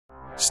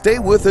Stay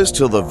with us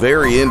till the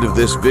very end of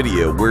this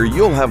video, where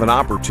you'll have an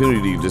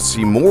opportunity to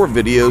see more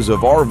videos of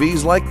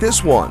RVs like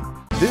this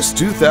one. This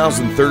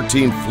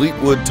 2013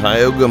 Fleetwood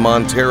Tioga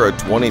Montara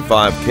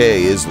 25K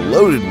is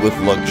loaded with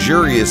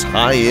luxurious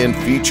high-end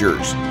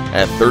features.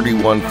 At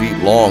 31 feet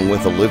long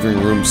with a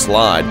living room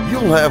slide,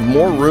 you'll have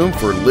more room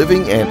for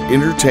living and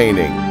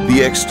entertaining.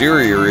 The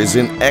exterior is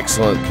in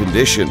excellent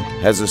condition,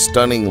 has a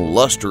stunning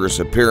lustrous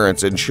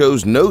appearance, and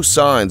shows no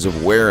signs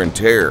of wear and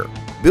tear.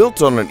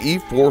 Built on an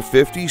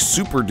E450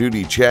 Super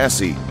Duty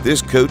chassis,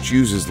 this coach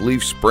uses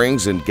leaf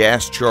springs and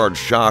gas-charged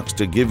shocks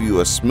to give you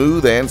a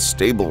smooth and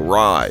stable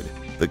ride.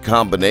 The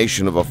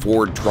combination of a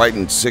Ford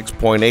Triton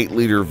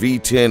 6.8-liter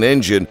V10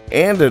 engine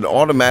and an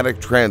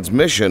automatic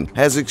transmission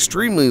has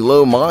extremely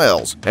low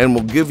miles and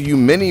will give you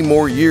many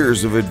more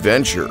years of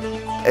adventure.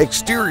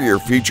 Exterior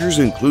features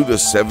include a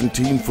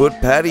 17-foot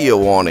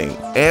patio awning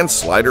and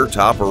slider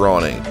topper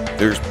awning.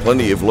 There's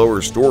plenty of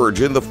lower storage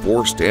in the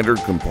 4 standard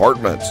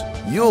compartments.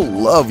 You'll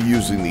love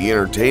using the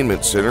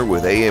entertainment center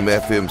with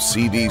AM/FM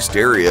CD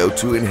stereo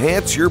to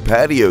enhance your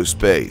patio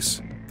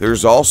space.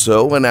 There's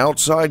also an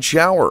outside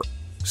shower.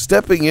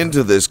 Stepping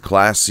into this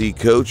Class C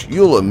coach,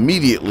 you'll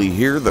immediately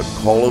hear the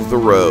call of the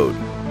road.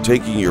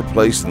 Taking your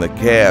place in the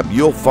cab,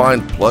 you'll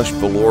find plush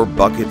velour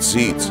bucket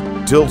seats,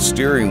 tilt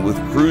steering with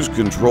cruise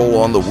control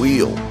on the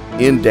wheel,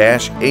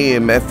 in-dash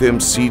AM/FM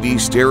CD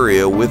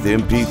stereo with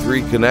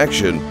MP3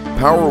 connection,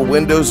 power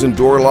windows and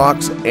door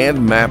locks,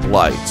 and map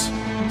lights.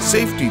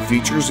 Safety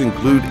features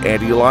include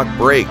anti-lock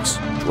brakes,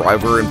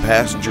 driver and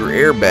passenger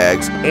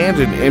airbags, and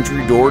an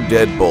entry door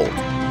deadbolt.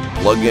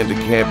 Plug into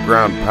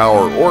campground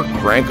power or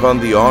crank on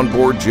the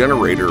onboard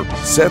generator,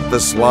 set the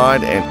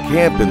slide, and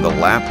camp in the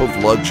lap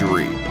of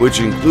luxury,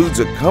 which includes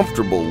a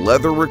comfortable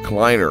leather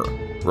recliner.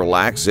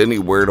 Relax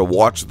anywhere to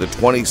watch the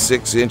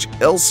 26-inch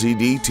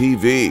LCD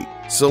TV.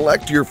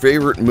 Select your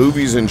favorite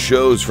movies and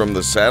shows from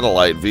the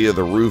satellite via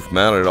the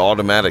roof-mounted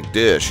automatic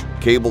dish,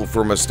 cable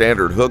from a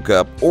standard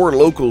hookup, or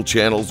local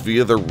channels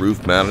via the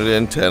roof-mounted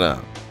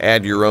antenna.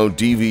 Add your own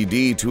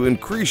DVD to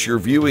increase your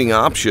viewing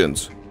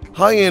options.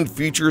 High-end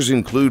features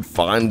include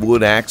fine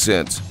wood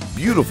accents,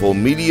 beautiful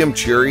medium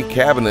cherry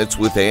cabinets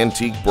with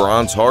antique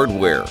bronze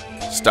hardware,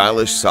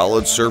 stylish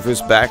solid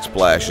surface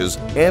backsplashes,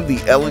 and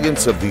the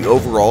elegance of the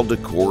overall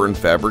decor and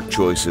fabric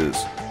choices.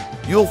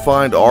 You'll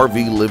find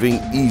RV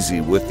living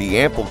easy with the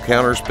ample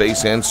counter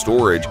space and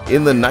storage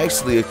in the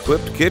nicely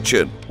equipped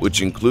kitchen,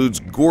 which includes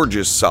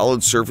gorgeous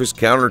solid surface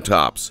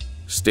countertops,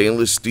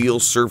 stainless steel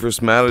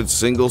surface-mounted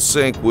single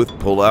sink with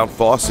pull-out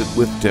faucet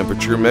with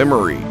temperature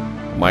memory,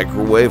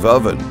 microwave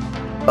oven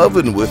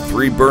with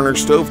 3-burner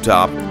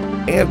stovetop,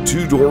 and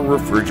 2-door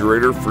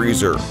refrigerator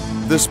freezer.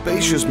 The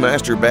spacious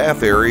master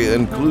bath area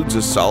includes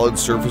a solid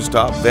surface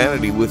top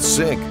vanity with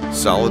sink,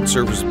 solid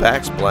surface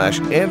backsplash,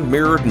 and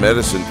mirrored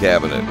medicine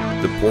cabinet.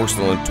 The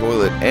porcelain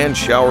toilet and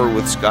shower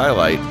with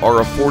skylight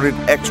are afforded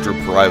extra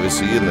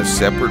privacy in the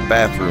separate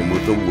bathroom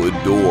with a wood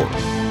door.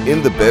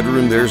 In the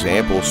bedroom, there's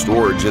ample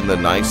storage in the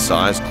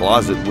nice-sized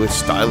closet with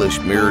stylish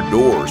mirrored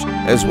doors,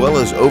 as well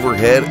as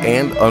overhead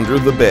and under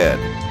the bed.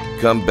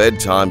 Come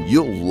bedtime,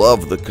 you'll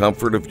love the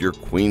comfort of your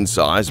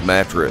queen-size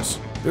mattress.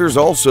 There's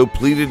also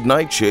pleated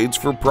nightshades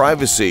for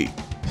privacy.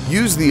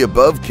 Use the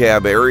above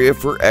cab area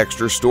for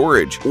extra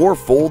storage, or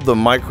fold the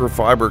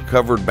microfiber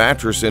covered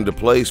mattress into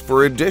place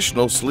for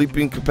additional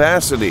sleeping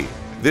capacity.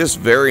 This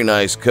very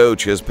nice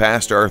coach has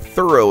passed our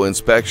thorough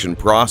inspection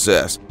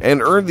process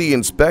and earned the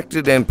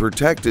Inspected and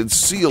Protected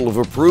seal of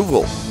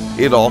approval.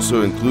 It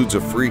also includes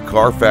a free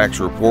Carfax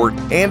report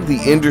and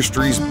the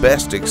industry's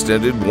best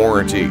extended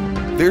warranty.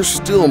 There's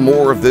still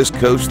more of this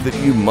coach that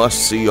you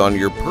must see on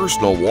your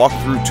personal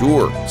walkthrough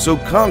tour, so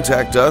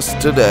contact us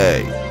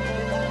today.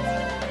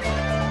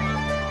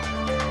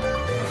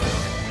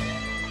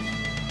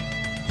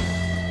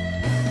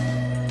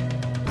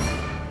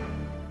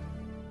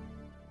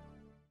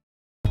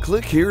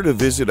 Click here to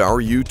visit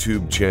our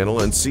YouTube channel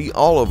and see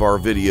all of our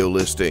video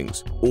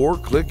listings, or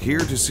click here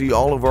to see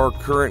all of our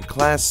current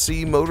Class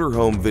C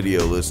motorhome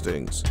video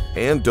listings.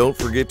 And don't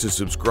forget to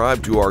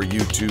subscribe to our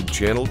YouTube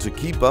channel to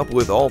keep up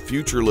with all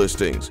future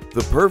listings.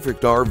 The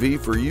perfect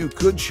RV for you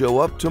could show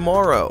up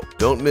tomorrow.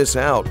 Don't miss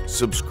out.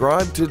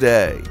 Subscribe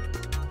today.